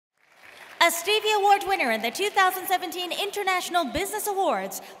A Stevie Award winner in the 2017 International Business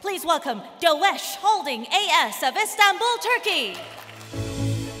Awards, please welcome Dogus Holding AS of Istanbul, Turkey.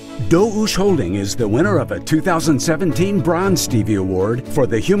 Dogus Holding is the winner of a 2017 Bronze Stevie Award for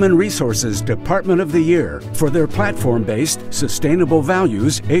the Human Resources Department of the Year for their platform-based Sustainable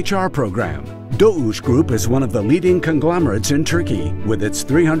Values HR program. Dogus Group is one of the leading conglomerates in Turkey, with its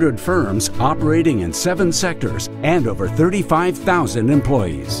 300 firms operating in 7 sectors and over 35,000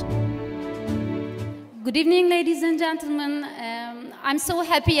 employees. Good evening, ladies and gentlemen. I'm so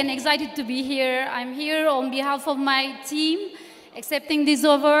happy and excited to be here. I'm here on behalf of my team accepting this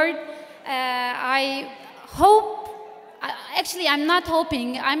award. I hope, actually I'm not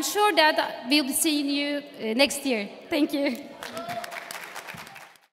hoping, I'm sure that we'll be seeing you next year. Thank you.